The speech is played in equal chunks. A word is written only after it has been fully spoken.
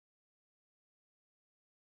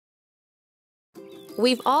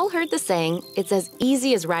We've all heard the saying, it's as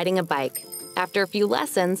easy as riding a bike. After a few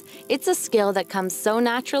lessons, it's a skill that comes so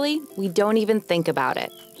naturally, we don't even think about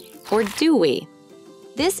it. Or do we?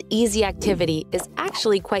 This easy activity is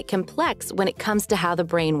actually quite complex when it comes to how the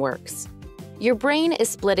brain works. Your brain is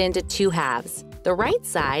split into two halves, the right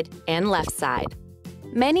side and left side.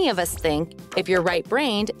 Many of us think if you're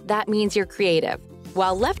right-brained, that means you're creative,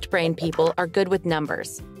 while left-brained people are good with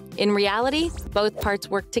numbers. In reality, both parts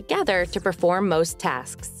work together to perform most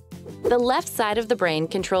tasks. The left side of the brain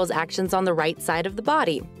controls actions on the right side of the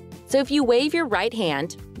body. So if you wave your right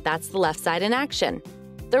hand, that's the left side in action.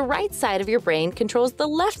 The right side of your brain controls the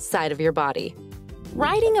left side of your body.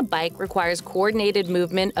 Riding a bike requires coordinated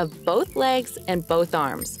movement of both legs and both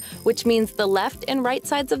arms, which means the left and right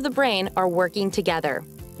sides of the brain are working together.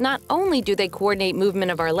 Not only do they coordinate movement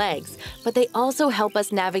of our legs, but they also help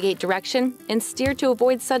us navigate direction and steer to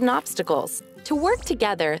avoid sudden obstacles. To work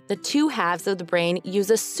together, the two halves of the brain use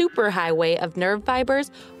a superhighway of nerve fibers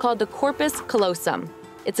called the Corpus Callosum.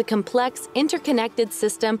 It's a complex, interconnected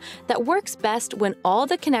system that works best when all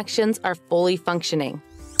the connections are fully functioning.